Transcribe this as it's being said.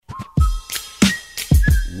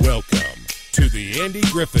The Andy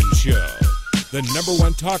Griffin Show, the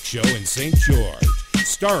 #1 talk show in St. George,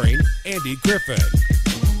 starring Andy Griffin.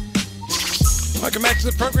 Welcome back to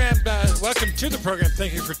the program. Welcome to the program.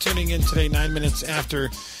 Thank you for tuning in today, 9 minutes after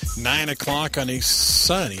 9 o'clock on a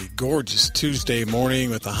sunny, gorgeous Tuesday morning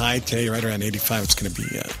with a high today right around 85. It's going to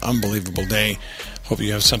be an unbelievable day. Hope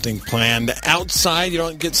you have something planned outside. You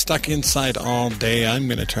don't get stuck inside all day. I'm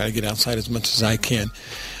going to try to get outside as much as I can.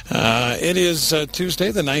 It is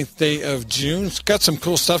Tuesday, the 9th day of June. It's got some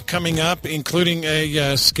cool stuff coming up, including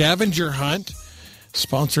a scavenger hunt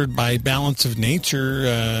sponsored by Balance of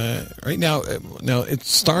Nature. Right now, it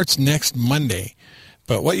starts next Monday.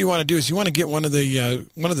 But what you want to do is you want to get one of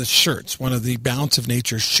the shirts, one of the Balance of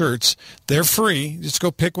Nature shirts. They're free. Just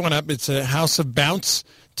go pick one up. It's a House of Bounce.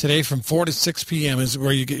 Today from 4 to 6 p.m. is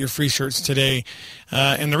where you get your free shirts today.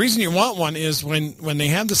 And the reason you want one is when they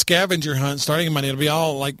have the scavenger hunt starting Monday, it'll be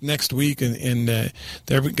all like next week, and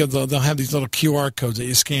they'll have these little QR codes that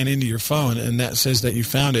you scan into your phone, and that says that you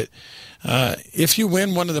found it. If you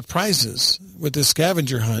win one of the prizes with the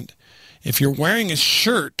scavenger hunt, if you're wearing a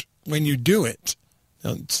shirt when you do it,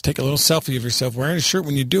 let's take a little selfie of yourself wearing a shirt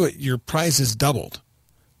when you do it, your prize is doubled.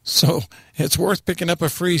 So it's worth picking up a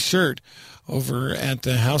free shirt over at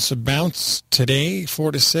the House of Bounce today,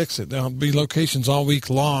 4 to 6. There'll be locations all week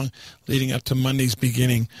long leading up to Monday's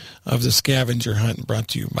beginning of the scavenger hunt brought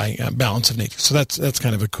to you by Balance of Nature. So that's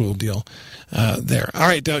kind of a cool deal there. All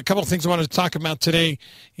right, a couple of things I wanted to talk about today.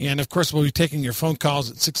 And, of course, we'll be taking your phone calls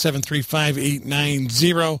at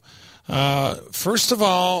 673-5890. First of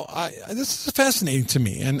all, this is fascinating to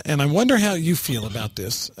me, and I wonder how you feel about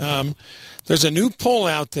this. There's a new poll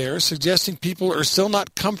out there suggesting people are still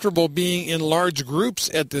not comfortable being in large groups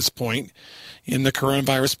at this point in the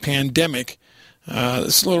coronavirus pandemic.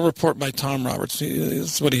 This is a little report by Tom Roberts. This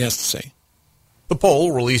is what he has to say. The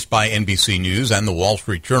poll, released by NBC News and the Wall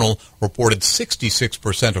Street Journal, reported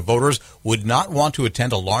 66% of voters would not want to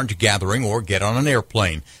attend a large gathering or get on an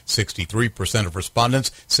airplane. 63% of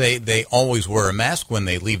respondents say they always wear a mask when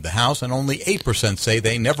they leave the house, and only 8% say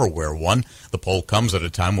they never wear one. The poll comes at a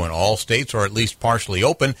time when all states are at least partially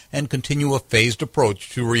open and continue a phased approach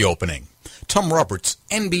to reopening. Tom Roberts,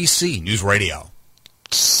 NBC News Radio.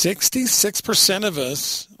 66% of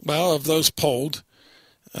us, of those polled,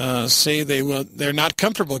 say they're not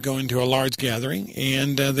comfortable going to a large gathering,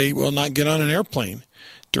 and they will not get on an airplane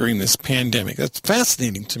during this pandemic. That's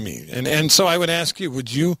fascinating to me. And so I would ask you,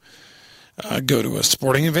 would you go to a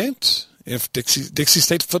sporting event? If Dixie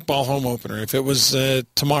State football home opener, if it was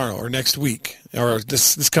tomorrow or next week or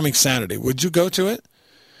this coming Saturday, would you go to it?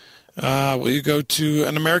 Will you go to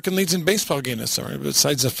an American Legion baseball game this summer?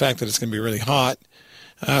 Besides the fact that it's going to be really hot,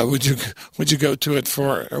 would you go to it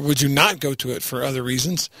or would you not go to it for other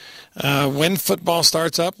reasons? When football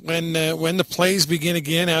starts up, when the plays begin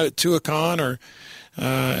again out at Tuacahn or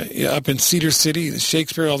up in Cedar City,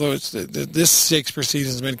 Shakespeare, although this Shakespeare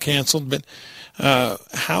season has been canceled, but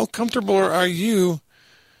how comfortable are you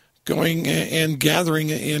going and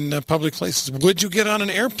gathering in public places? Would you get on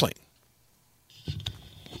an airplane?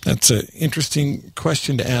 That's an interesting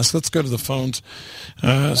question to ask. Let's go to the phones.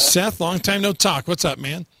 Seth, long time no talk. What's up,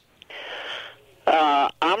 man?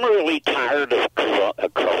 I'm really tired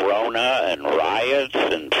of Corona and riots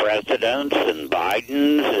and presidents and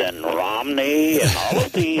Bidens and Romney and all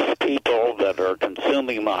of these people that are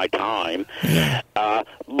consuming my time. Yeah.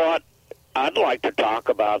 But I'd like to talk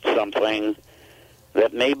about something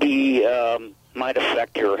that maybe might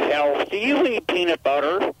affect your health. Do you eat peanut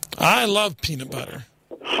butter? I love peanut butter.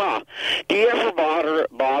 Huh. Do you ever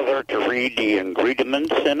bother to read the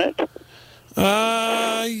ingredients in it?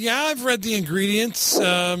 Yeah, I've read the ingredients,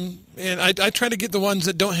 and I try to get the ones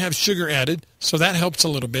that don't have sugar added, so that helps a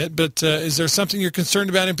little bit. But is there something you're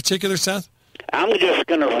concerned about in particular, Seth? I'm just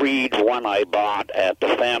going to read one I bought at the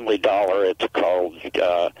Family Dollar. It's called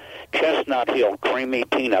Chestnut Hill Creamy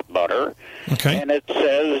Peanut Butter. Okay. And it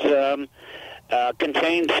says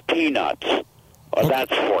contains peanuts. Well, okay.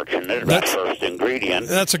 That's fortunate. That's first ingredient.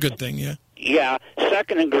 That's a good thing, yeah. Yeah.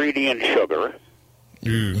 Second ingredient, sugar.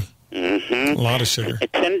 Ooh. Mm-hmm. A lot of sugar.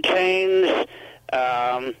 It contains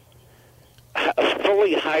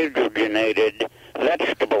fully hydrogenated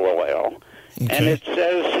vegetable oil. Okay. And it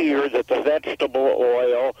says here that the vegetable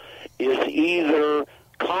oil is either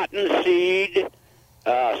cottonseed,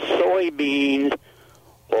 soybean,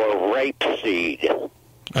 or rapeseed.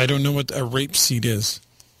 I don't know what a rapeseed is.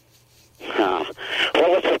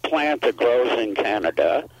 Well, it's a plant that grows in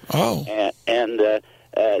Canada. Oh. And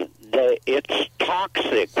it's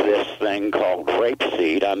toxic, this thing called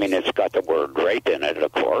rapeseed. I mean, it's got the word rape in it,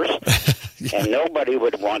 of course. Yeah. And nobody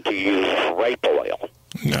would want to use rape oil.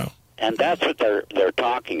 No. And that's what they're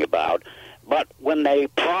talking about. But when they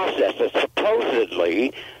process it,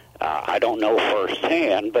 supposedly, I don't know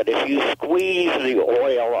firsthand, but if you squeeze the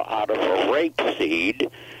oil out of a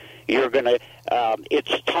rapeseed, you're going to,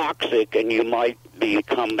 it's toxic and you might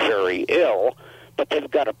become very ill, but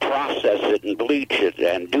they've got to process it and bleach it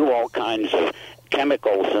and do all kinds of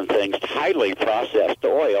chemicals and things, highly processed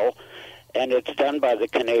oil, and it's done by the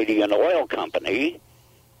Canadian Oil Company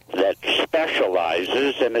that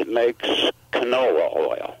specializes, and it makes canola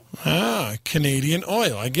oil. Ah, Canadian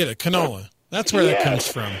oil. I get it. Canola. That's where that comes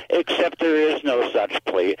from. Except there is no such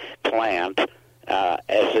plant as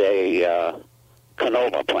a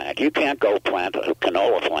canola plant. You can't go plant a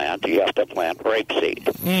canola plant. You have to plant rapeseed.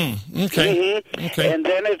 Okay. Mm-hmm. Okay. And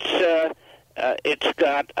then it's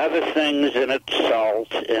got other things in it,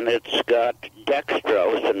 salt, and it's got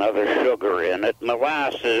dextrose, another sugar in it,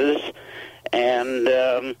 molasses, and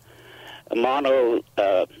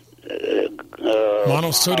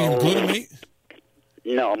monosodium glutamate?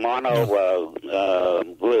 No,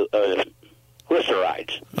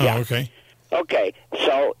 glycerides. Oh, Yeah. okay. Okay,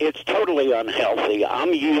 so it's totally unhealthy.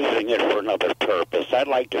 I'm using it for another purpose. I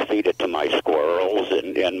like to feed it to my squirrels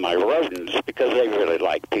and my rodents because they really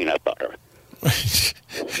like peanut butter.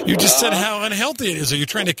 You just said how unhealthy it is. Are you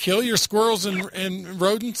trying to kill your squirrels and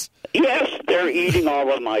rodents? Yes, they're eating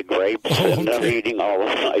all of my grapes and they're eating all of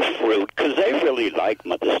my fruit because they really like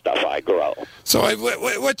the stuff I grow. So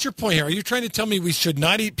what's your point here? Are you trying to tell me we should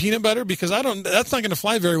not eat peanut butter? Because that's not going to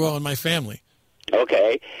fly very well in my family.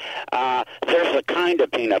 Okay. There's a kind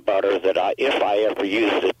of peanut butter that if I ever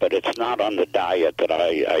use it, but it's not on the diet that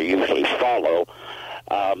I usually follow.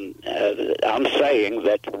 I'm saying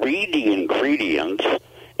that read the ingredients,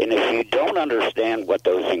 and if you don't understand what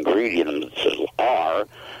those ingredients are,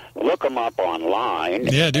 look them up online.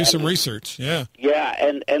 Yeah, do some research. Yeah. Yeah,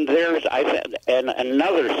 and there's and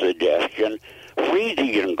another suggestion: read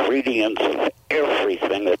the ingredients of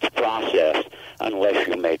everything that's processed, unless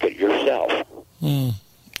you make it yourself.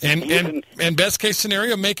 And best case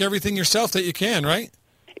scenario, make everything yourself that you can, right?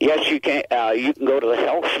 Yes, you can. You can go to the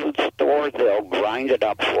health food store. They'll grind it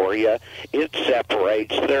up for you. It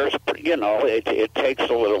separates. It takes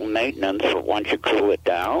a little maintenance once you cool it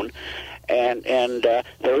down. And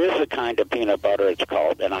there is a kind of peanut butter. It's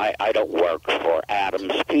called, and I don't work for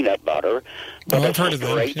Adams Peanut Butter, but I've heard of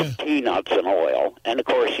straight that. Yeah. peanuts and oil. And of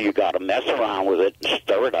course, you got to mess around with it, and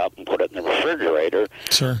stir it up, and put it in the refrigerator.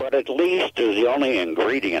 Sure. But at least the only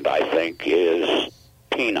ingredient I think is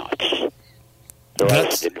peanuts.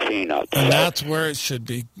 Roasted peanuts. And that's where it should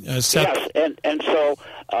be. Yes, and so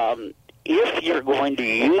if you're going to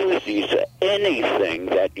use anything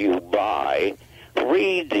that you buy,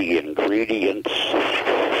 read the ingredients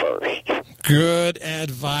first. Good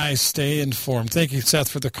advice. Stay informed. Thank you, Seth,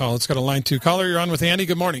 for the call. Let's go to line 2. Caller, you're on with Andy.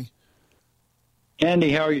 Good morning.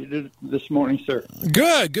 Andy, how are you this morning, sir?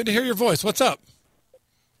 Good. Good to hear your voice. What's up?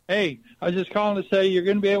 Hey, I was just calling to say you're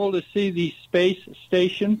going to be able to see the space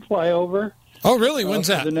station fly over. Oh, really? When's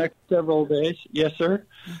that? For the next several days. Yes, sir.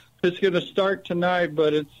 It's going to start tonight,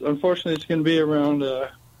 but unfortunately it's going to be around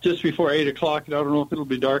just before 8 o'clock, and I don't know if it'll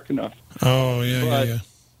be dark enough. Oh, yeah.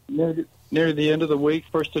 Near the end of the week,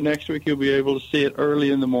 first of next week, you'll be able to see it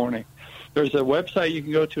early in the morning. There's a website you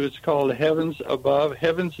can go to. It's called Heavens Above,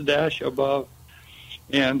 Heavens-Above,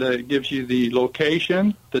 and it gives you the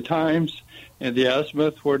location, the times, and the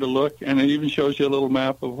azimuth, where to look, and it even shows you a little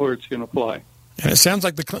map of where it's going to fly. And it sounds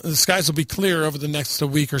like the skies will be clear over the next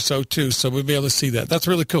week or so, too, so we'll be able to see that. That's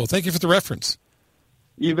really cool. Thank you for the reference.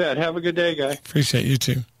 You bet. Have a good day, guy. Appreciate you,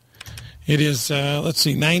 too. It is,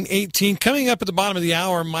 9:18. Coming up at the bottom of the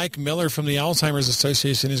hour, Mike Miller from the Alzheimer's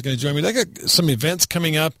Association is going to join me. They got some events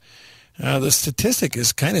coming up. The statistic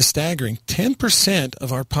is kind of staggering. 10%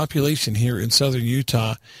 of our population here in southern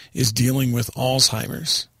Utah is dealing with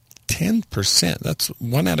Alzheimer's. 10%. That's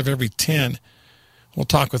 1 out of every 10. We'll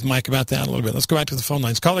talk with Mike about that a little bit. Let's go back to the phone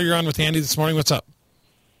lines. Caller, you're on with Andy this morning. What's up?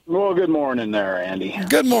 Well, good morning there, Andy.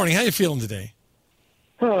 Good morning. How you feeling today?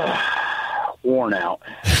 Worn out.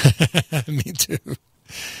 Me too.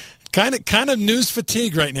 Kind of news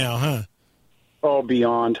fatigue right now, huh? Oh,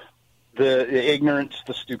 beyond. The ignorance,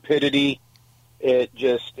 the stupidity,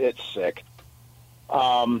 it's sick.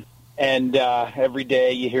 And every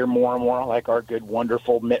day you hear more and more like our good,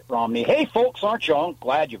 wonderful Mitt Romney. Hey, folks, aren't you all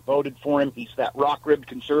glad you voted for him? He's that rock-ribbed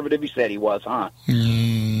conservative he said he was, huh?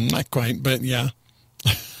 Not quite, but yeah.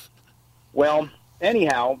 Well,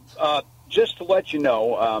 anyhow, just to let you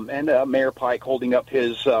know, and Mayor Pike holding up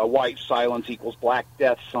his white silence equals black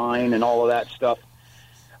death sign and all of that stuff,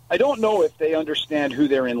 I don't know if they understand who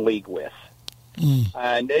they're in league with.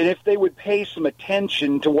 And if they would pay some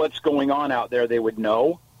attention to what's going on out there, they would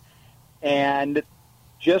know. And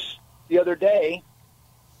just, the other day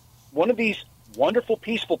one of these wonderful,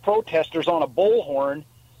 peaceful protesters on a bullhorn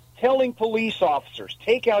telling police officers,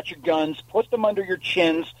 take out your guns, put them under your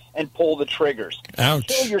chins, and pull the triggers. Ouch.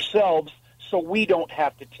 Kill yourselves so we don't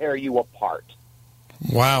have to tear you apart.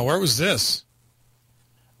 Wow, where was this?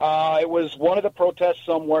 It was one of the protests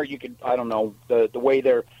somewhere. You could, I don't know, the way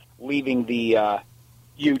they're leaving the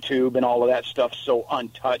YouTube and all of that stuff so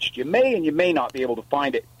untouched. You may and you may not be able to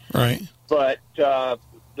find it. Right. But the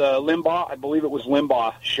Limbaugh, I believe it was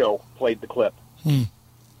Limbaugh show, played the clip.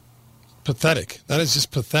 Pathetic. That is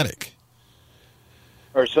just pathetic.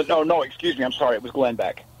 Or so, no, excuse me. I'm sorry. It was Glenn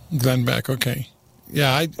Beck. Glenn Beck. Okay.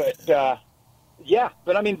 Yeah.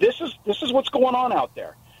 But I mean, this is what's going on out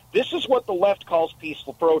there. This is what the left calls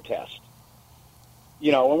peaceful protest.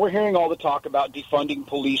 You know, and we're hearing all the talk about defunding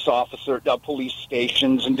police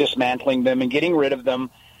stations and dismantling them and getting rid of them.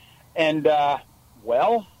 And,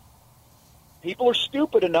 well, people are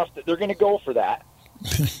stupid enough that they're going to go for that.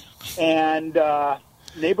 And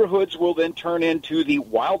neighborhoods will then turn into the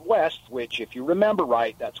Wild West, which, if you remember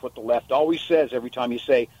right, that's what the left always says every time you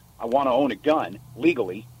say, I want to own a gun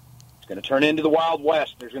legally. It's going to turn into the Wild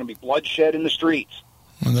West. There's going to be bloodshed in the streets.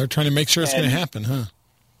 And they're trying to make sure it's going to happen, huh?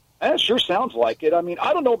 That sure sounds like it. I mean,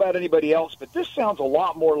 I don't know about anybody else, but this sounds a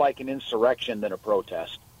lot more like an insurrection than a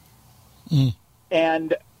protest.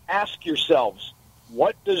 And ask yourselves,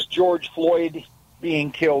 what does George Floyd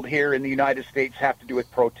being killed here in the United States have to do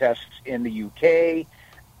with protests in the UK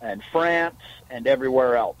and France and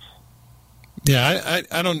everywhere else? Yeah,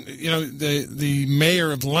 I don't, the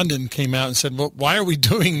mayor of London came out and said, well, why are we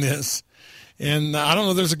doing this? And I don't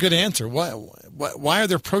know there's a good answer. Why are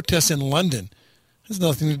there protests in London? It has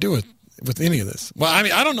nothing to do with any of this. Well, I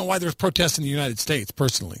mean, I don't know why there's protests in the United States,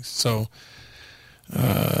 personally. So,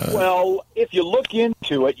 well, if you look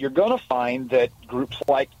into it, you're going to find that groups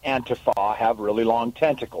like Antifa have really long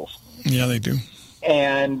tentacles. Yeah, they do.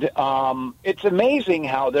 And it's amazing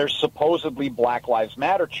how there's supposedly Black Lives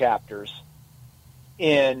Matter chapters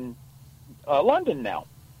in London now,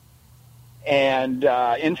 and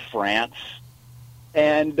in France.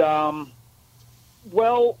 And,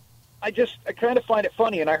 well, I kind of find it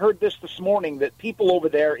funny, and I heard this morning, that people over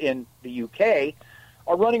there in the UK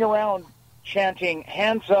are running around chanting,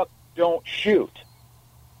 hands up, don't shoot.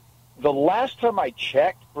 The last time I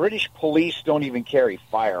checked, British police don't even carry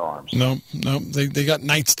firearms. No, they got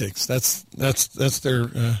nightsticks. That's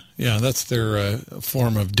their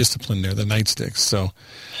form of discipline there, the nightsticks. So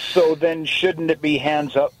then shouldn't it be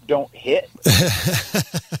hands up, don't hit?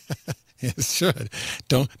 It should.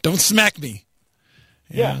 Don't smack me.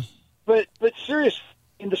 Yeah. But seriously,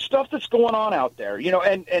 in the stuff that's going on out there,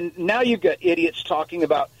 and now you've got idiots talking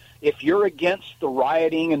about if you're against the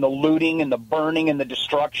rioting and the looting and the burning and the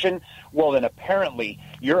destruction, well, then apparently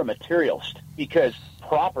you're a materialist, because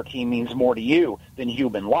property means more to you than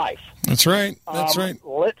human life. That's right. That's right.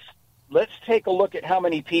 Let's take a look at how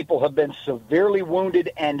many people have been severely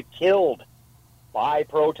wounded and killed by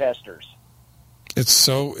protesters. Thanks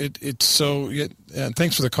for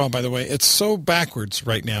the call, by the way. It's so backwards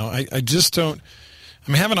right now. I just don't.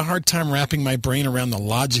 I'm having a hard time wrapping my brain around the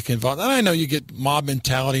logic involved. And I know you get mob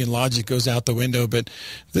mentality and logic goes out the window, but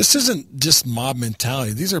this isn't just mob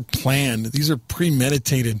mentality. These are planned. These are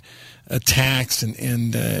premeditated attacks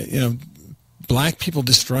and black people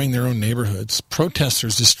destroying their own neighborhoods,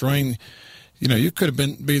 protesters destroying. You could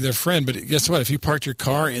have be their friend, but guess what? If you parked your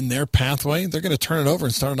car in their pathway, they're going to turn it over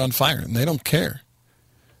and start it on fire, and they don't care.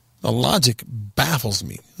 The logic baffles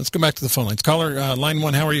me. Let's go back to the phone lines. Caller, line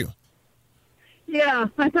 1, how are you? Yeah,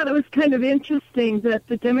 I thought it was kind of interesting that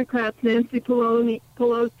the Democrats, Nancy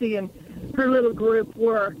Pelosi and her little group,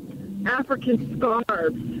 wore African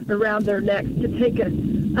scarves around their necks to take a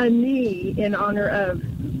knee in honor of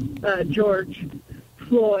George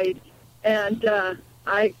Floyd. And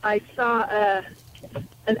I saw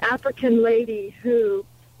an African lady who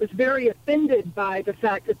was very offended by the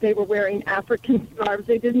fact that they were wearing African scarves.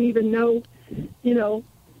 They didn't even know,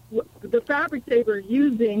 the fabric they were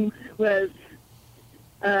using was,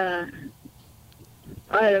 I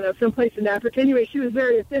don't know, someplace in Africa. Anyway, she was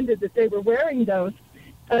very offended that they were wearing those.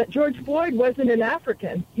 George Floyd wasn't an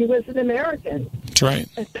African. He was an American. That's right.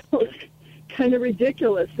 And so it's kind of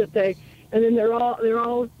ridiculous that they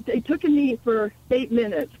took a knee for 8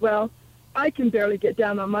 minutes. Well, I can barely get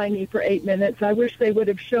down on my knee for 8 minutes. I wish they would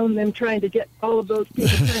have shown them trying to get all of those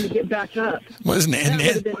people trying to get back up. That would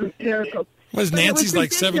have been hysterical. Was Nancy's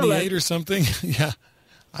like 78 or something? Yeah.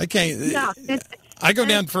 I can't. Yeah. I go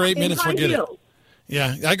down for 8 minutes, forget it.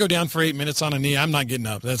 Yeah, I go down for 8 minutes on a knee. I'm not getting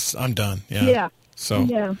up. I'm done. Yeah. Yeah. So,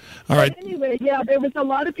 yeah. All right. But anyway, yeah, there was a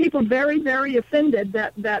lot of people very, very offended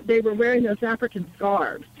that they were wearing those African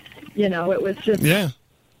scarves. You know, it was just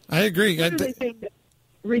I agree.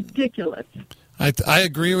 ridiculous. I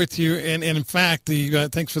agree with you, and in fact,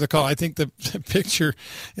 thanks for the call. I think the picture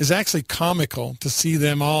is actually comical to see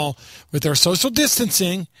them all with their social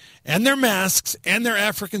distancing and their masks and their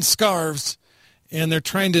African scarves, and they're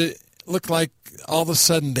trying to look like all of a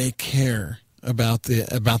sudden they care about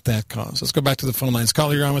that cause. Let's go back to the phone lines.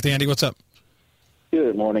 Caller, you're on with Andy. What's up?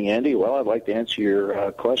 Good morning, Andy. Well, I'd like to answer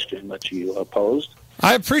your question that you posed.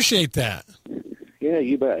 I appreciate that. Yeah,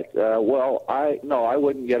 you bet. Well, I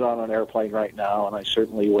wouldn't get on an airplane right now, and I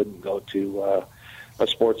certainly wouldn't go to a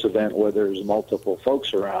sports event where there's multiple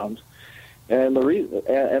folks around. And the reason,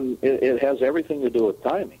 and it has everything to do with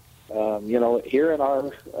timing. You know, here in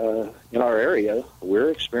our area, we're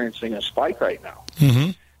experiencing a spike right now.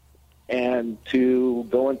 Mm-hmm. And to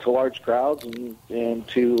go into large crowds and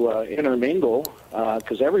to intermingle,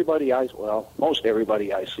 because most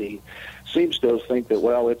everybody I see seems to think that,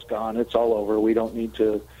 well, it's gone, it's all over, we don't need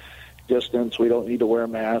to distance, we don't need to wear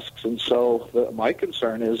masks. And so my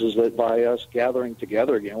concern is that by us gathering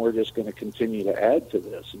together again, we're just going to continue to add to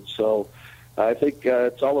this. And so I think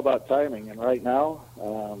it's all about timing. And right now,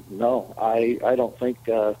 no, I don't think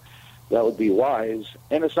that would be wise.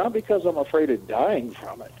 And it's not because I'm afraid of dying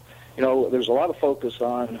from it. You know, there's a lot of focus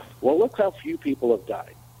on, well, look how few people have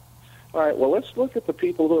died. All right, well, let's look at the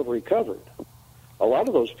people who have recovered. A lot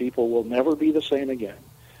of those people will never be the same again.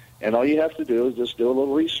 And all you have to do is just do a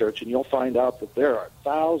little research, and you'll find out that there are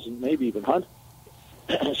thousands, maybe even hundreds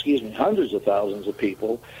of thousands of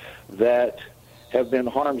people that have been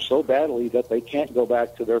harmed so badly that they can't go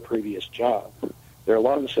back to their previous job. Their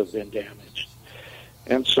lungs have been damaged.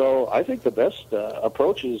 And so I think the best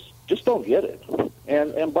approach is just don't get it.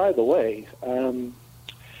 And by the way,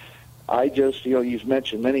 you've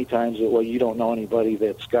mentioned many times that, well, you don't know anybody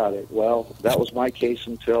that's got it. Well, that was my case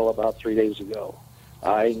until about 3 days ago.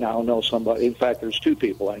 I now know somebody. In fact, there's 2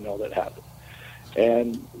 people I know that have it.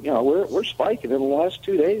 And, you know, we're spiking. In the last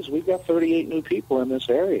 2 days, we've got 38 new people in this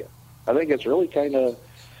area. I think it's really kind of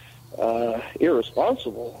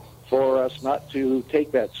irresponsible for us not to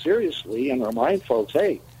take that seriously and remind folks,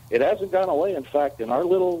 hey, it hasn't gone away. In fact, in our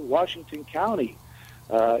little Washington County,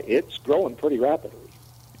 it's growing pretty rapidly.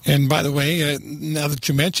 And by the way, now that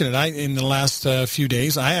you mention it, in the last few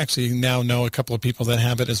days, I actually now know a couple of people that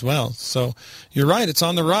have it as well. So you're right; it's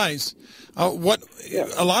on the rise. A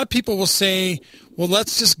lot of people will say, "Well,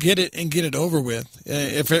 let's just get it and get it over with."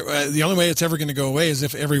 The only way it's ever going to go away is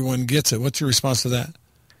if everyone gets it. What's your response to that?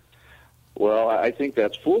 Well, I think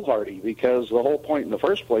that's foolhardy, because the whole point in the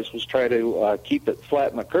first place was try to keep it flat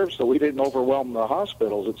in the curve so we didn't overwhelm the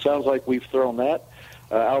hospitals. It sounds like we've thrown that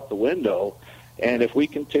out the window. And if we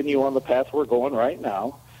continue on the path we're going right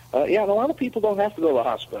now, and a lot of people don't have to go to the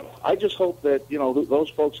hospital. I just hope that, you know, those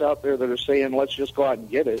folks out there that are saying, let's just go out and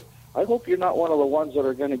get it, I hope you're not one of the ones that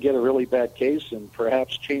are going to get a really bad case and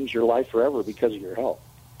perhaps change your life forever because of your health.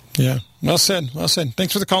 Yeah, well said, well said.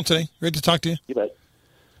 Thanks for the call today. Great to talk to you. You bet.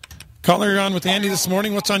 Caller, you're on with Andy this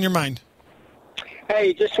morning. What's on your mind?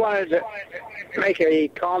 Hey, just wanted to make a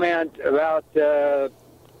comment about the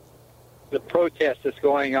protest that's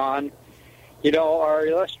going on. You know, our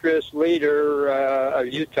illustrious leader of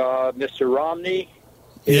Utah, Mr. Romney,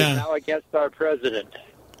 is now against our president.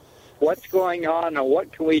 What's going on, and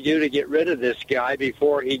what can we do to get rid of this guy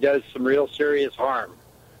before he does some real serious harm?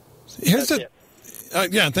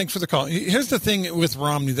 Thanks for the call. Here's the thing with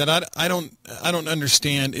Romney that I don't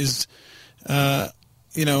understand is,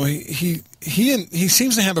 he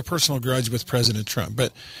seems to have a personal grudge with President Trump,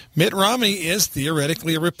 but Mitt Romney is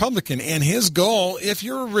theoretically a Republican, and his goal, if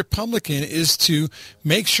you're a Republican, is to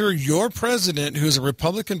make sure your president, who's a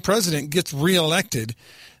Republican president, gets reelected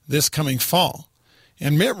this coming fall.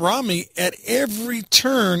 And Mitt Romney, at every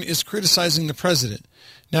turn, is criticizing the president.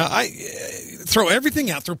 Now, I throw everything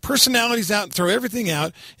out, throw personalities out, throw everything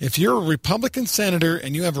out. If you're a Republican senator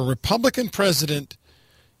and you have a Republican president,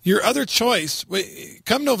 your other choice,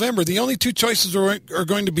 come November, the only 2 choices are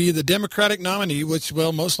going to be the Democratic nominee, which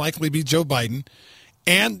will most likely be Joe Biden,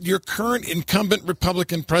 and your current incumbent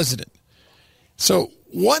Republican president. So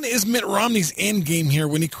what is Mitt Romney's end game here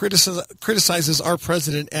when he criticizes our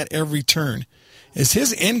president at every turn? Is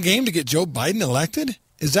his end game to get Joe Biden elected?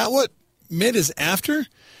 Is that what Mitt is after?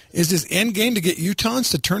 Is his end game to get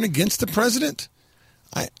Utahns to turn against the president?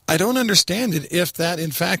 I don't understand it if that,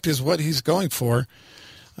 in fact, is what he's going for.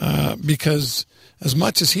 Because as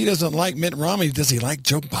much as he doesn't like Mitt Romney, does he like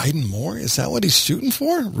Joe Biden more? Is that what he's shooting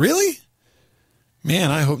for? Really?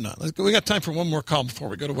 Man, I hope not. We got time for one more call before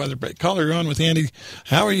we go to weather break. Caller, you're on with Andy.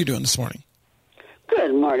 How are you doing this morning?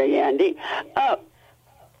 Good morning, Andy.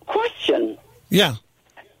 Question. Yeah.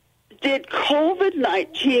 Did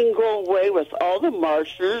COVID-19 go away with all the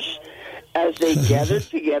marchers as they gathered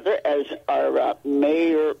together, as our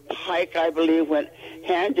Mayor Pike, I believe, went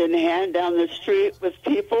hand in hand down the street with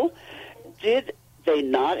people? Did they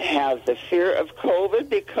not have the fear of COVID?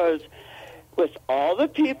 Because with all the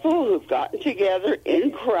people who've gotten together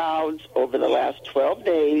in crowds over the last 12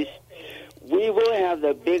 days, we will have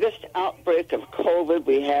the biggest outbreak of COVID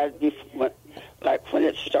we had before, like when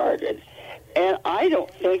it started. And I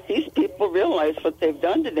don't think these people realize what they've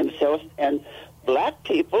done to themselves, and black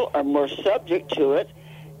people are more subject to it,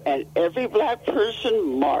 and every black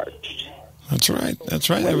person marched. That's right. That's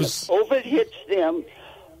right. When COVID hits them,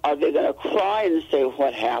 are they going to cry and say,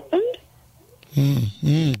 what happened?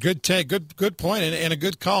 Good take. Good point, and a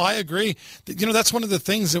good call. I agree. You know, that's one of the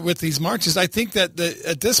things that with these marches, I think that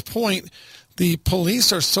at this point, the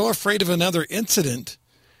police are so afraid of another incident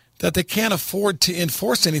that they can't afford to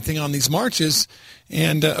enforce anything on these marches.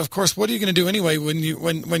 And of course, what are you going to do anyway when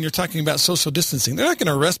you're talking about social distancing? They're not going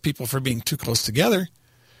to arrest people for being too close together.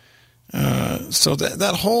 So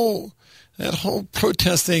that whole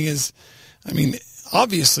protesting is, I mean,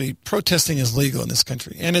 obviously protesting is legal in this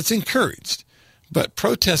country and it's encouraged. But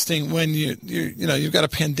protesting when you've got a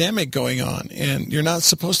pandemic going on and you're not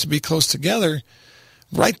supposed to be close together,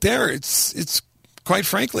 right there, it's quite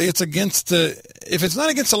frankly, it's against if it's not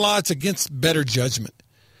against the law, it's against better judgment.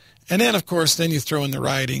 And then, of course, then you throw in the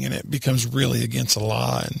rioting and it becomes really against the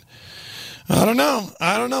law. And I don't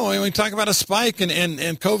know. When we talk about a spike and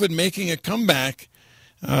COVID making a comeback,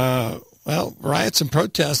 well, riots and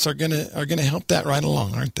protests are gonna help that right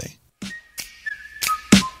along, aren't they?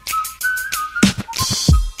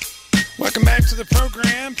 Welcome back to the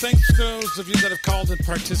program. Thanks to those of you that have called and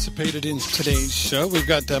participated in today's show. We've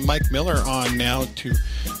got Mike Miller on now to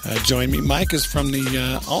join me. Mike is from the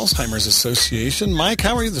Alzheimer's Association. Mike,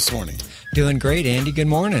 how are you this morning? Doing great, Andy. Good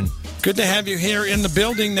morning. Good to have you here in the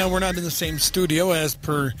building. Now, we're not in the same studio as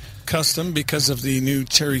per custom because of the new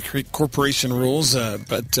Cherry Creek Corporation rules,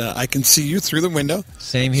 but I can see you through the window.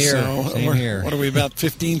 Same here. Same here. What are we, about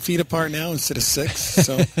 15 feet apart now instead of 6?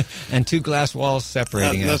 So, and 2 glass walls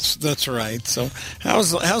separating us. That's right. So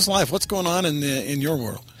how's life? What's going on in your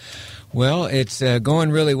world? Well, it's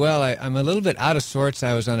going really well. I'm a little bit out of sorts.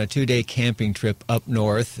 I was on a 2-day camping trip up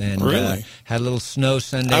north and really? Had a little snow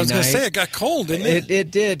Sunday night. I was going to say, it got cold, didn't it?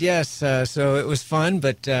 It did, yes. So it was fun,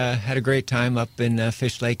 but had a great time up in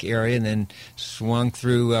Fish Lake area and then swung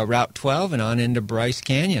through Route 12 and on into Bryce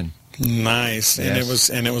Canyon. Nice. Yes.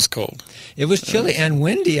 And it was cold. It was chilly and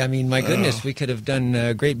windy. I mean, my goodness, we could have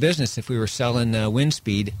done great business if we were selling wind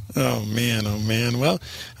speed. Oh man. Well,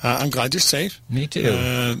 I'm glad you're safe. Me too.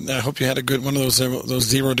 I hope you had a good one of those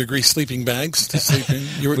 0-degree sleeping bags to sleep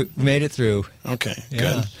in. We made it through. Okay.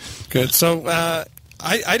 Yeah. Good. So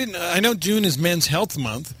I know June is Men's Health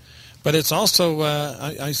Month, but it's also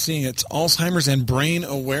I see it's Alzheimer's and Brain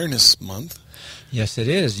Awareness Month. Yes, it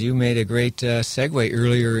is. You made a great segue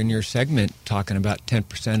earlier in your segment talking about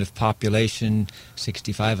 10% of population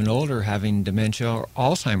 65 and older having dementia or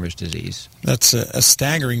Alzheimer's disease. That's a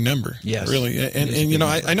staggering number. Yes. Really. And you know,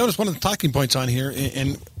 I noticed one of the talking points on here,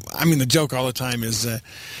 and I mean, the joke all the time is,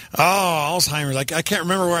 Alzheimer's. Like, I can't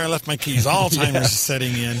remember where I left my keys. Alzheimer's is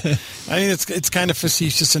setting in. I mean, it's kind of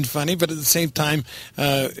facetious and funny, but at the same time,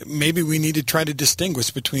 maybe we need to try to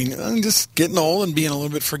distinguish between just getting old and being a little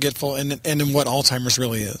bit forgetful and what Alzheimer's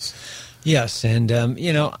really is. Yes, and,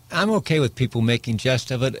 you know, I'm okay with people making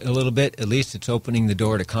jest of it a little bit. At least it's opening the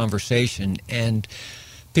door to conversation. And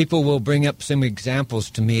people will bring up some examples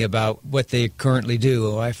to me about what they currently do.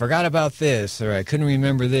 Oh, I forgot about this, or I couldn't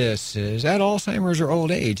remember this. Is that Alzheimer's or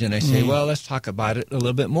old age? And I say, well, let's talk about it a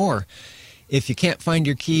little bit more. If you can't find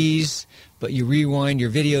your keys, but you rewind your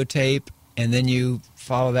videotape, and then you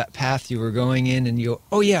follow that path you were going in, and you go,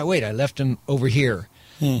 oh, yeah, wait, I left them over here.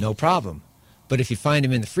 No problem. But if you find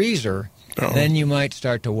them in the freezer, then you might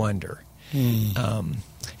start to wonder. And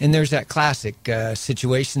there's that classic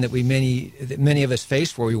situation that many of us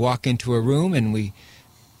face where we walk into a room and we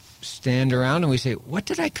stand around and we say, what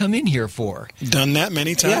did I come in here for? Done that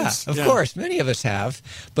many times. Yeah, of course. Many of us have.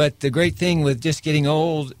 But the great thing with just getting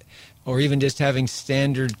old or even just having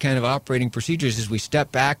standard kind of operating procedures is we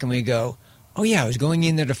step back and we go, oh, yeah, I was going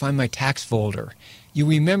in there to find my tax folder. You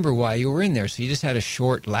remember why you were in there, so you just had a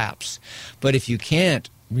short lapse. But if you can't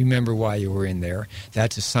remember why you were in there,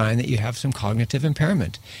 that's a sign that you have some cognitive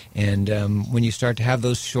impairment. And when you start to have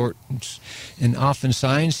those short and often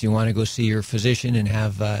signs, you want to go see your physician and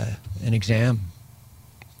have an exam.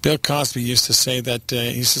 Bill Cosby used to say that,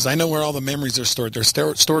 he says, I know where all the memories are stored. They're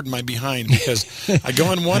stored in my behind, because I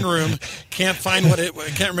go in one room, can't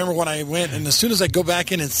remember what I went, and as soon as I go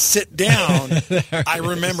back in and sit down, I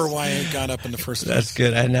remember why I got up in the first place. That's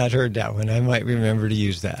good. I had not heard that one. I might remember to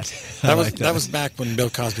use that. That was back when Bill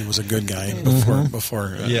Cosby was a good guy, before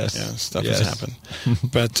stuff was happening.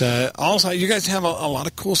 But also, you guys have a lot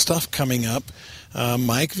of cool stuff coming up.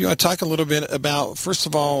 Mike, if you want to talk a little bit about, first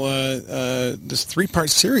of all, this 3-part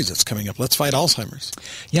series that's coming up, Let's Fight Alzheimer's.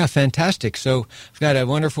 Yeah, fantastic. So I've got a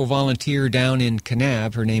wonderful volunteer down in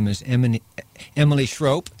Kanab. Her name is Emily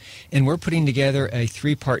Schroep, and we're putting together a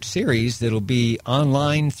 3-part series that'll be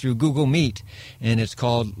online through Google Meet, and it's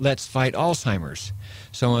called Let's Fight Alzheimer's.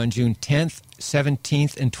 So on June 10th,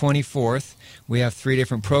 17th, and 24th, we have 3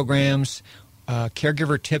 different programs.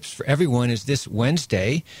 Caregiver Tips for Everyone is this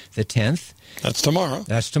Wednesday, the 10th. That's tomorrow.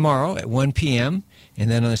 That's tomorrow at 1 p.m. And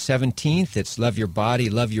then on the 17th, it's Love Your Body,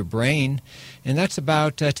 Love Your Brain. And that's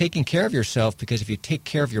about taking care of yourself, because if you take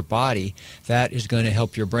care of your body, that is going to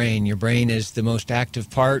help your brain. Your brain is the most active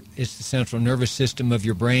part. It's the central nervous system of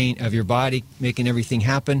your brain, of your body, making everything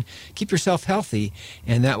happen. Keep yourself healthy,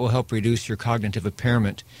 and that will help reduce your cognitive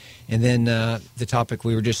impairment. And then the topic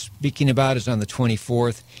we were just speaking about is on the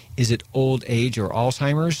 24th. Is it old age or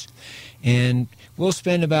Alzheimer's? And we'll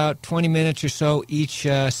spend about 20 minutes or so each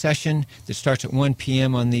session that starts at 1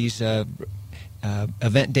 p.m. on these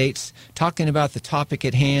event dates, talking about the topic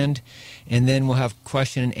at hand, and then we'll have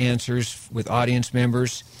question and answers with audience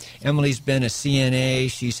members. Emily's been a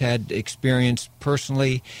CNA. She's had experience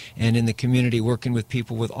personally and in the community working with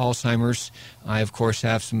people with Alzheimer's. I, of course,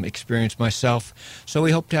 have some experience myself. So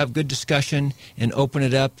we hope to have good discussion and open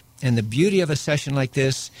it up. And the beauty of a session like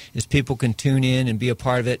this is people can tune in and be a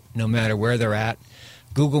part of it no matter where they're at.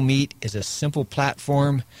 Google Meet is a simple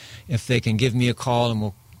platform. If they can give me a call, and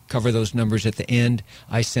we'll cover those numbers at the end,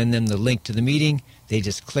 I send them the link to the meeting. They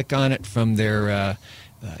just click on it from their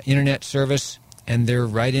internet service, and they're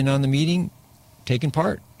right in on the meeting, taking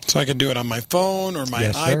part. So I can do it on my phone or my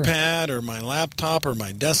iPad or my laptop or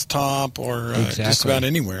my desktop or just about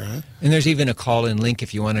anywhere. Huh? And there's even a call-in link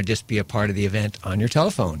if you want to just be a part of the event on your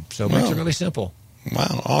telephone. So it makes it really simple.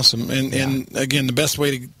 Wow, awesome. And again, the best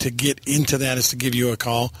way to get into that is to give you a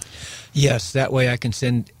call. Yes, that way I can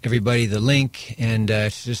send everybody the link, and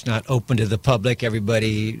it's just not open to the public.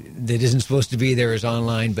 Everybody that isn't supposed to be there is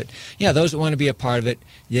online. But, yeah, those that want to be a part of it,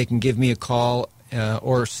 they can give me a call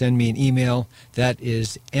or send me an email. That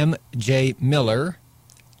is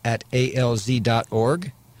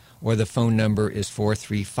mjmiller@alz.org, or the phone number is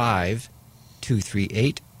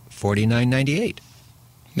 435-238-4998.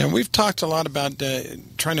 Now, we've talked a lot about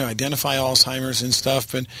trying to identify Alzheimer's and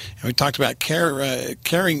stuff, and we talked about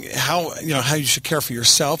caring, how you should care for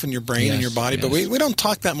yourself and your brain and your body, but we don't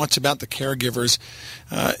talk that much about the caregivers.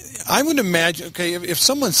 I would imagine, okay, if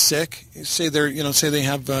someone's sick, say they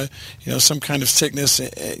have some kind of sickness,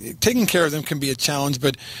 taking care of them can be a challenge,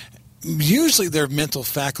 but usually their mental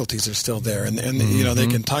faculties are still there, and they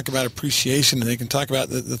can talk about appreciation, and they can talk about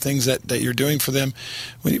the things that you're doing for them.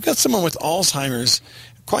 When you've got someone with Alzheimer's,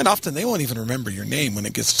 quite often they won't even remember your name when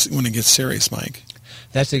it gets serious, Mike.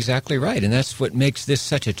 That's exactly right, and that's what makes this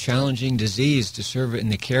such a challenging disease to serve in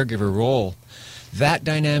the caregiver role. That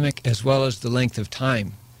dynamic, as well as the length of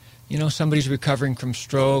time. Somebody's recovering from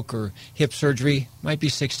stroke or hip surgery, might be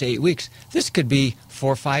 6 to 8 weeks. This could be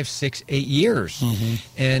 4, 5, 6, 8 years. Mm-hmm.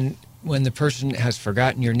 And when the person has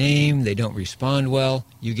forgotten your name, they don't respond well,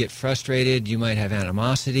 you get frustrated, you might have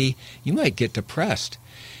animosity, you might get depressed.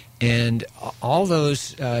 And all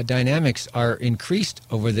those dynamics are increased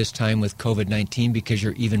over this time with COVID-19 because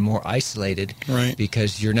you're even more isolated, right?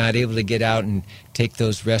 Because you're not able to get out and take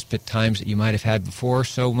those respite times that you might have had before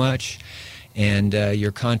so much. And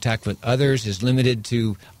your contact with others is limited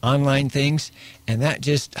to online things, and that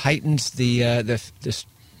just heightens the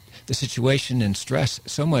situation and stress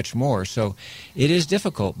so much more. So it is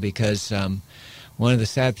difficult because one of the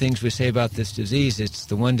sad things we say about this disease, it's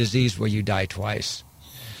the one disease where you die twice.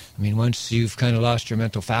 I mean, once you've kind of lost your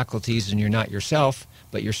mental faculties and you're not yourself,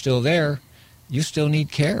 but you're still there, you still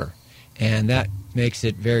need care, and that makes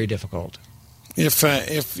it very difficult. If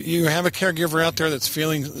you have a caregiver out there that's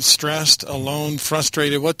feeling stressed, alone,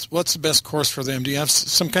 frustrated, what's the best course for them? Do you have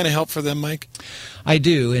some kind of help for them, Mike? I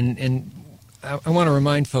do, and I want to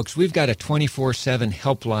remind folks, we've got a 24/7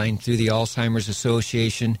 helpline through the Alzheimer's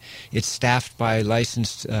Association. It's staffed by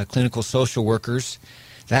licensed clinical social workers.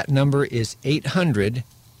 That number is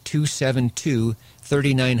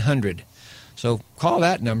 800-272-3900. So call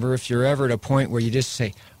that number if you're ever at a point where you just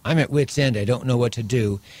say, I'm at wit's end. I don't know what to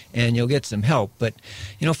do, and you'll get some help. But,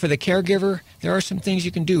 for the caregiver, there are some things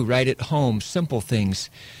you can do right at home, simple things.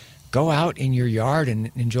 Go out in your yard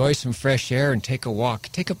and enjoy some fresh air and take a walk.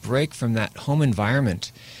 Take a break from that home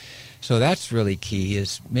environment. So that's really key,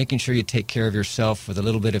 is making sure you take care of yourself with a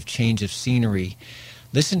little bit of change of scenery.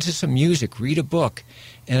 Listen to some music, read a book.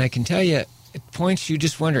 And I can tell you, at points you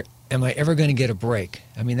just wonder, am I ever going to get a break?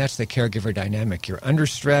 I mean, that's the caregiver dynamic. You're under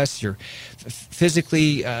stress, you're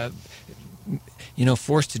physically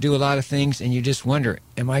forced to do a lot of things, and you just wonder,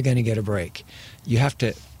 am I going to get a break? You have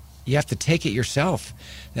to take it yourself.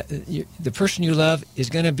 The person you love is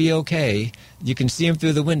going to be okay. You can see them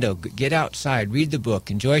through the window. Get outside, read the book,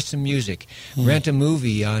 enjoy some music, rent a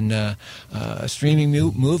movie on a streaming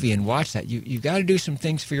movie and watch that. You've got to do some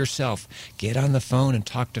things for yourself. Get on the phone and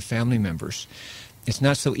talk to family members. It's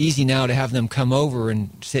not so easy now to have them come over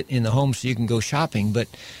and sit in the home so you can go shopping, but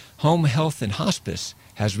Home Health and Hospice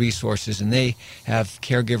has resources, and they have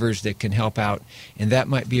caregivers that can help out, and that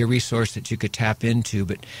might be a resource that you could tap into.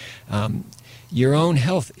 But your own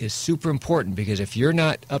health is super important, because if you're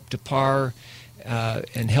not up to par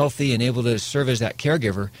and healthy and able to serve as that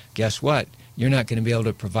caregiver, guess what? You're not going to be able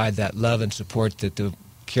to provide that love and support that the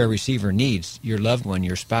care receiver needs, your loved one,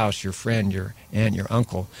 your spouse, your friend, your aunt, your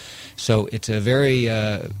uncle. So it's a very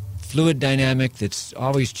fluid dynamic that's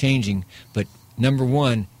always changing, but number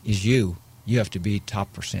one is you. You have to be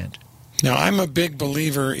top %. Now, I'm a big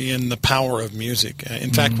believer in the power of music.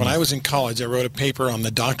 In fact, when I was in college, I wrote a paper on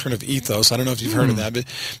the doctrine of ethos. I don't know if you've heard of that, but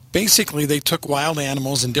basically they took wild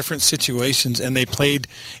animals in different situations and they played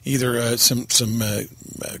either some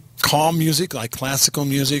calm music, like classical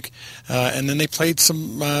music, and then they played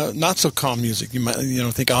some not so calm music. You might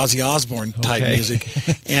think Ozzy Osbourne type music,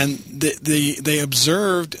 and they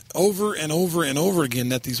observed over and over and over again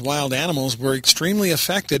that these wild animals were extremely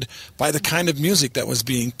affected by the kind of music that was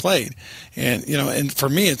being played. And and for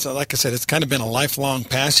me, it's like I said, it's kind of been a lifelong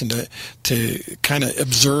passion to kind of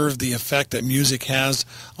observe the effect that music has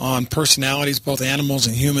on personalities, both animals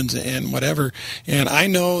and humans and whatever. And I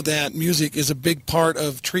know that music is a big part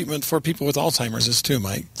of treatment for people with Alzheimer's too,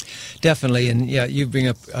 Mike. Definitely, and yeah, you bring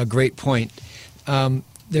up a great point.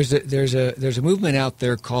 There's a movement out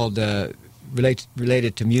there called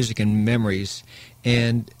related to music and memories,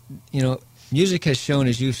 and music has shown,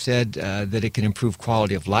 as you've said, that it can improve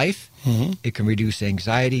quality of life. Mm-hmm. It can reduce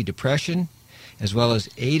anxiety, depression, as well as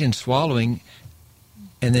aid in swallowing,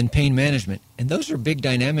 and then pain management. And those are big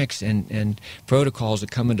dynamics and protocols that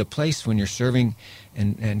come into place when you're serving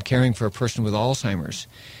and caring for a person with Alzheimer's.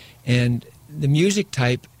 And the music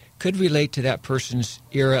type could relate to that person's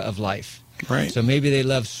era of life. Right. So maybe they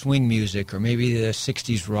love swing music, or maybe the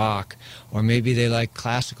 60s rock, or maybe they like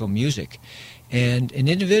classical music. And an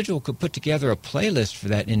individual could put together a playlist for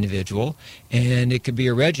that individual, and it could be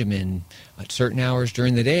a regimen. At certain hours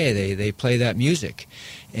during the day, they play that music.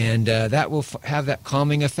 And that will have that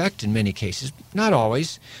calming effect in many cases. Not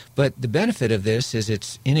always, but the benefit of this is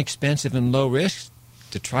it's inexpensive and low risk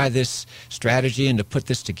to try this strategy and to put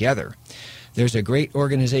this together. There's a great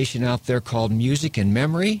organization out there called Music and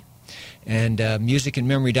Memory, and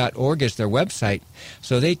musicandmemory.org is their website.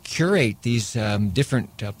 So they curate these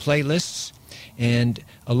different playlists. And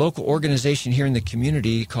a local organization here in the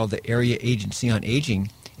community called the Area Agency on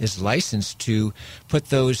Aging is licensed to put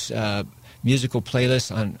those musical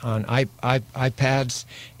playlists on iPads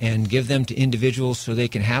and give them to individuals so they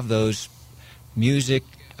can have those music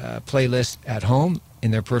playlists at home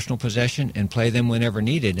in their personal possession and play them whenever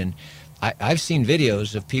needed. And I've seen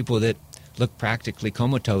videos of people that look practically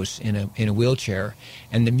comatose in a wheelchair,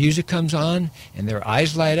 and the music comes on and their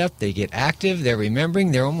eyes light up, they get active, they're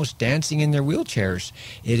remembering, they're almost dancing in their wheelchairs.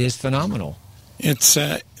 It is phenomenal. It's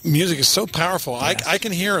music is so powerful. Yes. I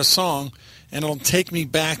can hear a song and it'll take me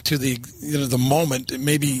back to the moment,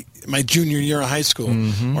 maybe my junior year of high school,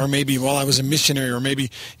 mm-hmm. or maybe while I was a missionary, or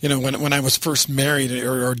maybe when I was first married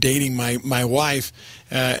or dating my wife.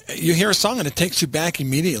 You hear a song and it takes you back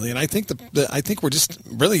immediately, and I think I think we're just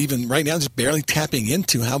really even right now just barely tapping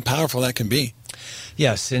into how powerful that can be.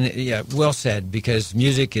 Yes, and well said, because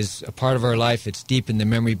music is a part of our life. It's deep in the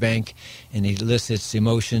memory bank, and it elicits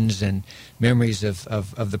emotions and memories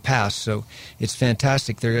of the past. So it's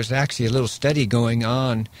fantastic. There's actually a little study going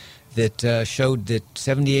on that showed that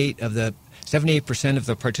 78% of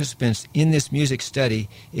the participants in this music study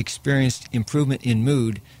experienced improvement in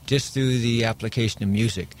mood just through the application of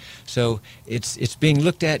music. So it's being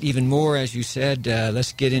looked at even more, as you said.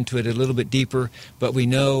 Let's get into it a little bit deeper. But we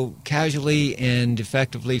know casually and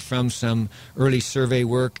effectively from some early survey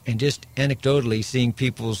work and just anecdotally seeing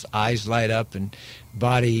people's eyes light up and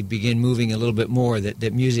body begin moving a little bit more,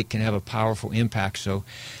 that music can have a powerful impact. So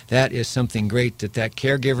that is something great that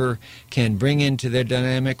caregiver can bring into their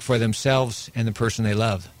dynamic for themselves and the person they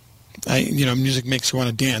love. Music makes you want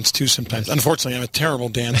to dance, too, sometimes. Unfortunately, I'm a terrible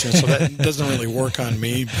dancer, so that doesn't really work on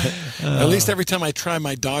me. But at least every time I try,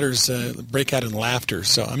 my daughters break out in laughter,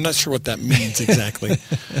 so I'm not sure what that means exactly.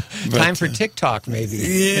 But, time for TikTok, maybe.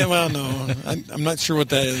 Yeah, well, no. I'm not sure what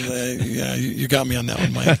that is. Yeah, you got me on that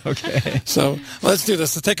one, Mike. Okay. So let's do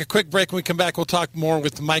this. Let's take a quick break. When we come back, we'll talk more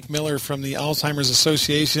with Mike Miller from the Alzheimer's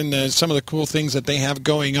Association, some of the cool things that they have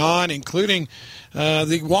going on, including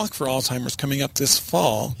the Walk for Alzheimer's coming up this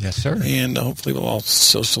fall. Yes, sir. And hopefully we'll all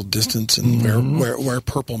social distance and wear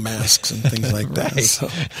purple masks and things like that. Right. So,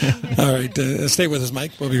 all right, stay with us,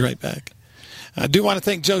 Mike. We'll be right back. I do want to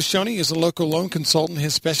thank Joe Shoney. He's a local loan consultant.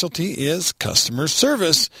 His specialty is customer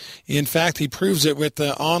service. In fact, he proves it with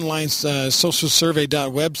the online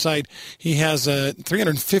socialsurvey.website. He has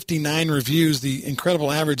 359 reviews. The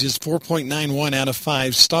incredible average is 4.91 out of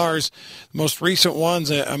 5 stars. The most recent ones,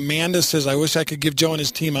 Amanda says, I wish I could give Joe and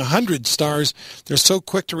his team 100 stars. They're so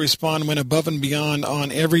quick to respond, went above and beyond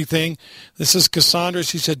on everything. This is Cassandra.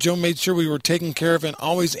 She said, Joe made sure we were taken care of and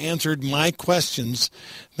always answered my questions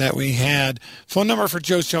that we had. Phone number for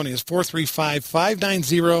Joe Shoney is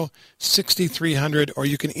 435-590-6300, or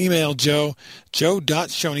you can email Joe,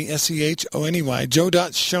 joe.shoney, S-C-H-O-N-E-Y,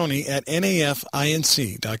 joe.shoney at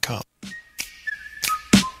nafinc.com.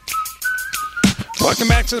 Welcome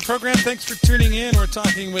back to the program. Thanks for tuning in. We're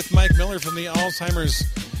talking with Mike Miller from the Alzheimer's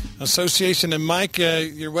Association. And Mike,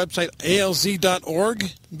 your website, alz.org,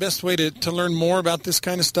 best way to learn more about this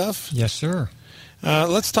kind of stuff? Yes, sir.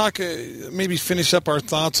 Let's talk, maybe finish up our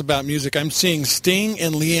thoughts about music. I'm seeing Sting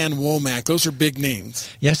and Leanne Womack. Those are big names.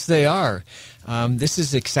 Yes, they are. This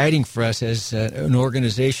is exciting for us as an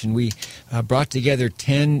organization. We brought together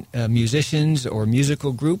 10 musicians or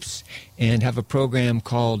musical groups and have a program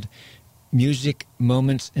called Music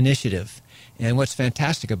Moments Initiative. And what's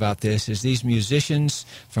fantastic about this is these musicians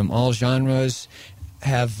from all genres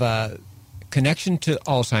have connection to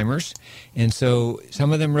Alzheimer's, and so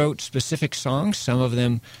some of them wrote specific songs, some of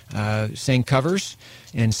them sang covers,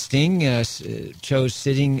 and Sting chose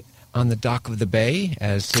Sitting on the Dock of the Bay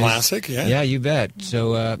as his, classic, yeah. Yeah, you bet.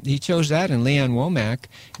 So he chose that, and Leanne Womack,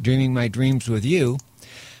 Dreaming My Dreams with You.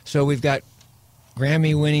 So we've got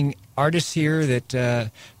Grammy-winning artists here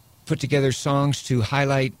that put together songs to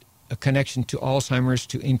highlight a connection to Alzheimer's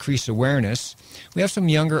to increase awareness. We have some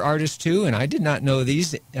younger artists, too, and I did not know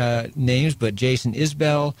these names, but Jason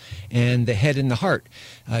Isbell and The Head and the Heart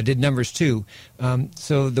did numbers, too.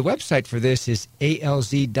 So the website for this is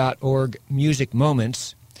alz.org Music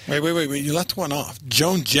Moments. Wait. You left one off.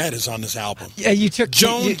 Joan Jett is on this album. Yeah, you took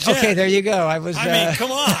Joan Jett. Okay, there you go. I mean, come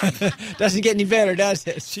on. Doesn't get any better, does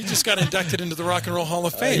it? She just got inducted into the Rock and Roll Hall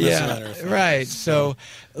of Fame, as a matter of fact. Right. So,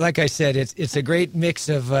 like I said, it's a great mix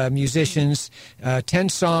of musicians, 10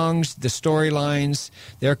 songs, the storylines,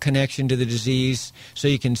 their connection to the disease, so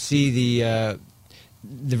you can see the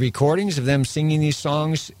recordings of them singing these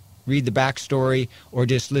songs, read the backstory, or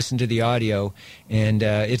just listen to the audio, and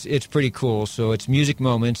it's pretty cool. So it's Music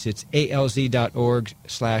Moments. It's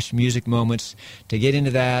alz.org/Music Moments to get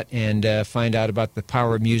into that and find out about the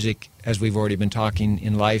power of music, as we've already been talking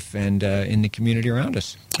in life and in the community around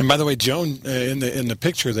us. And by the way, Joan, in the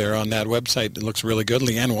picture there on that website, it looks really good.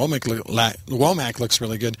 Leanne Womack looks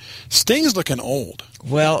really good. Sting's looking old.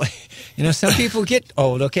 Well, some people get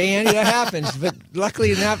old, okay, Andy? That happens. But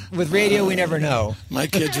luckily, not with radio, we never know. My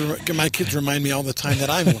kids remind me all the time that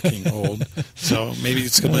I'm looking old. So maybe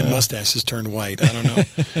it's because my mustache has turned white. I don't know.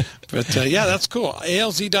 But, yeah, that's cool.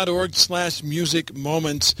 alz.org/Music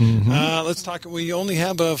Moments. Let's talk. We only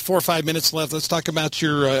have 4 or 5 minutes left. Let's talk about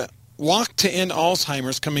your Walk to End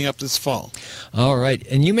Alzheimer's coming up this fall. All right.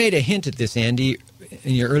 And you made a hint at this, Andy,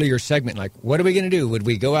 in your earlier segment. Like, what are we going to do? Would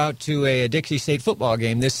we go out to a Dixie State football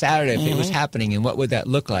game this Saturday if it was happening, and what would that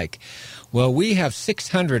look like? Well, we have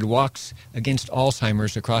 600 walks against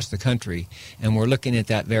Alzheimer's across the country, and we're looking at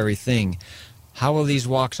that very thing. How will these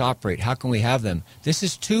walks operate? How can we have them? This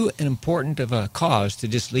is too important of a cause to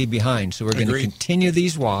just leave behind. So we're going to continue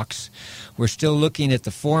these walks. We're still looking at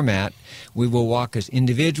the format. We will walk as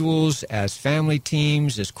individuals, as family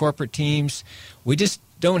teams, as corporate teams. We just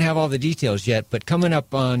don't have all the details yet, but coming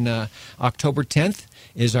up on October 10th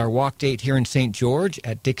is our walk date here in St. George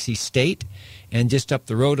at Dixie State, and just up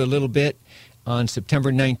the road a little bit On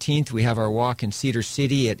September 19th, we have our walk in Cedar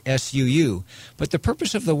City at SUU. But the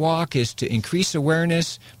purpose of the walk is to increase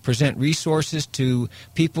awareness, present resources to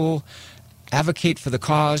people, advocate for the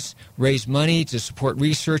cause, raise money to support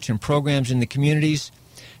research and programs in the communities.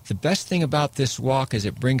 The best thing about this walk is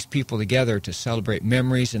it brings people together to celebrate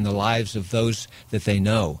memories in the lives of those that they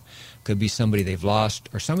know. Could be somebody they've lost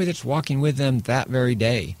or somebody that's walking with them that very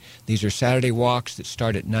day. These are Saturday walks that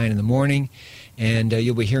start at 9 in the morning, and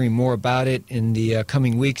you'll be hearing more about it in the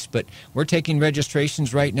coming weeks. But we're taking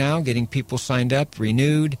registrations right now, getting people signed up,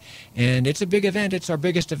 renewed, and it's a big event. It's our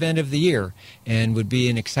biggest event of the year and would be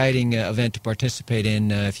an exciting event to participate in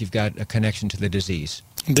if you've got a connection to the disease.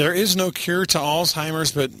 There is no cure to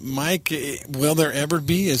Alzheimer's, but Mike, will there ever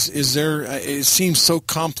be? Is there? It seems so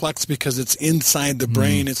complex because it's inside the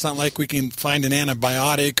brain. It's not like we can find an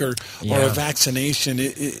antibiotic or a vaccination.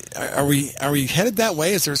 Are we headed that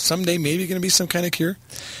way? Is there someday maybe going to be some kind of cure?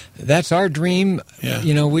 That's our dream. Yeah.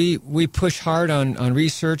 You know, we push hard on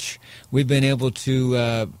research. We've been able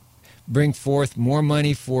to bring forth more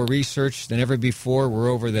money for research than ever before. We're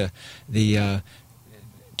over the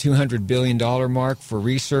 $200 billion mark for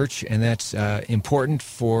research, and that's important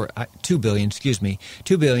for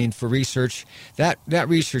 $2 billion for research. That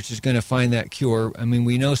research is going to find that cure. I mean,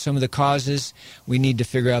 we know some of the causes. We need to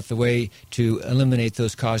figure out the way to eliminate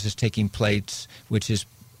those causes taking place, which is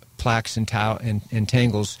plaques and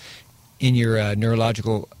tangles in your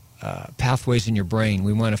neurological pathways in your brain.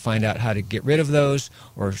 We want to find out how to get rid of those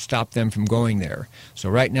or stop them from going there. So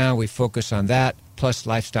right now we focus on that, plus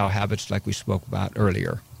lifestyle habits like we spoke about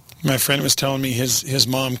earlier. My friend was telling me his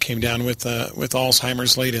mom came down with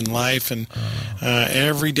Alzheimer's late in life, and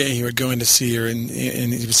every day he would go in to see her, and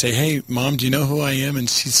he would say, "Hey, Mom, do you know who I am?" And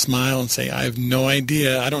she'd smile and say, "I have no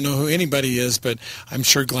idea. I don't know who anybody is, but I'm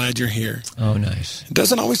sure glad you're here." Oh, nice. It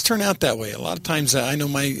doesn't always turn out that way. A lot of times, I know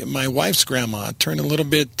my wife's grandma turned a little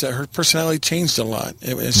bit. Her personality changed a lot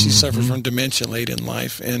as she suffered from dementia late in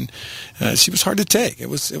life, and she was hard to take. It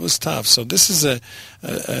was tough. So this is a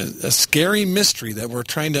scary mystery that we're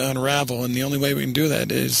trying to unravel, and the only way we can do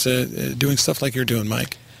that is doing stuff like you're doing,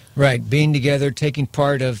 Mike. Right, being together, taking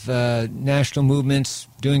part of national movements,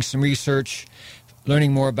 doing some research,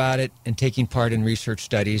 learning more about it, and taking part in research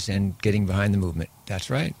studies and getting behind the movement. That's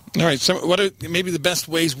right. All right, so what are maybe the best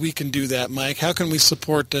ways we can do that, Mike? How can we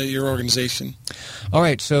support your organization? All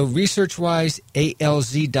right, so research-wise,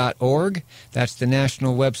 alz.org. That's the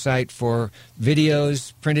national website for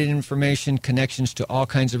videos, printed information, connections to all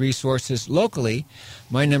kinds of resources. Locally,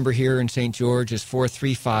 my number here in St. George is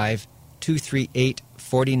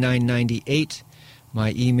 435-238-4998.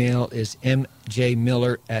 My email is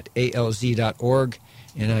mjmiller@alz.org,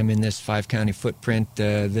 and I'm in this 5-county footprint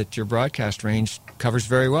that your broadcast range covers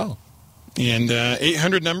very well. And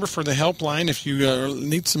 800 number for the helpline if you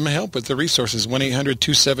need some help with the resources,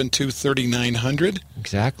 1-800-272-3900.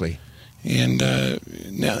 Exactly. And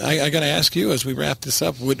now I got to ask you as we wrap this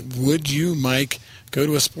up, would you, Mike, go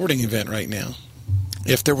to a sporting event right now?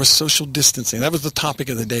 If there was social distancing. That was the topic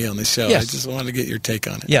of the day on the show. Yes. I just wanted to get your take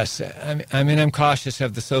on it. Yes. I'm cautious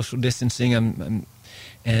of the social distancing.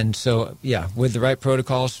 And so, yeah, with the right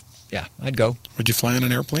protocols, yeah, I'd go. Would you fly on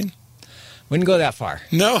an airplane? Wouldn't go that far.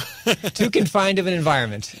 No. Too confined of an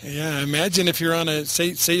environment. Yeah, imagine if you're on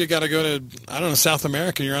say you got to go to, I don't know, South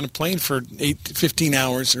America, you're on a plane for 15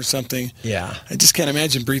 hours or something. Yeah. I just can't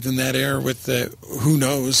imagine breathing that air with who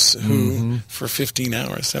knows who for 15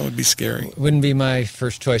 hours. That would be scary. Wouldn't be my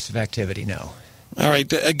first choice of activity, no. All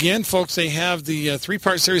right. Again, folks, they have the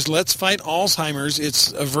 3-part series, Let's Fight Alzheimer's.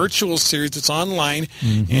 It's a virtual series. It's online,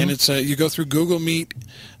 and it's you go through Google Meet.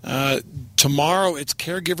 Tomorrow, it's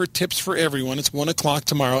Caregiver Tips for Everyone. It's 1 o'clock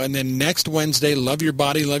tomorrow. And then next Wednesday, Love Your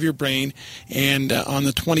Body, Love Your Brain. And on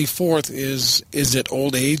the 24th, is it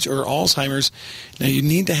Old Age or Alzheimer's? Now, you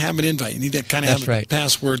need to have an invite. You need to kind of have a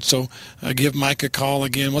password. So give Mike a call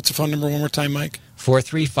again. What's the phone number one more time, Mike?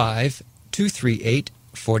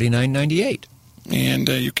 435-238-4998. And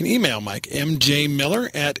you can email Mike,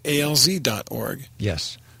 mjmiller@alz.org.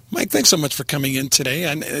 Yes. Mike, thanks so much for coming in today.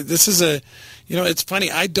 And this is it's funny.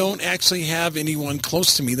 I don't actually have anyone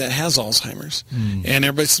close to me that has Alzheimer's. And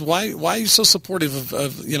everybody says, why are you so supportive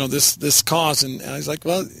of this cause? And I was like,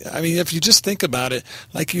 well, I mean, if you just think about it,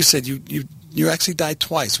 like you said, you actually die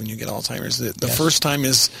twice when you get Alzheimer's. The first time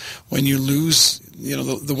is when you lose,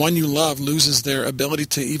 the one you love loses their ability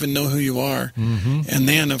to even know who you are. And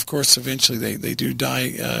then, of course, eventually they do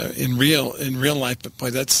die in real life. But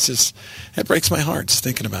boy, that breaks my heart just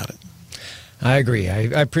thinking about it. I agree. I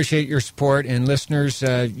appreciate your support. And listeners,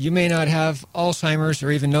 you may not have Alzheimer's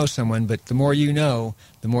or even know someone, but the more you know,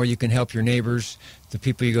 the more you can help your neighbors, the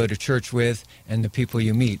people you go to church with, and the people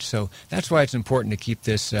you meet. So that's why it's important to keep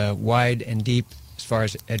this wide and deep as far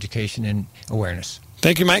as education and awareness.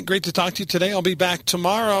 Thank you, Mike. Great to talk to you today. I'll be back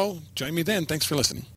tomorrow. Join me then. Thanks for listening.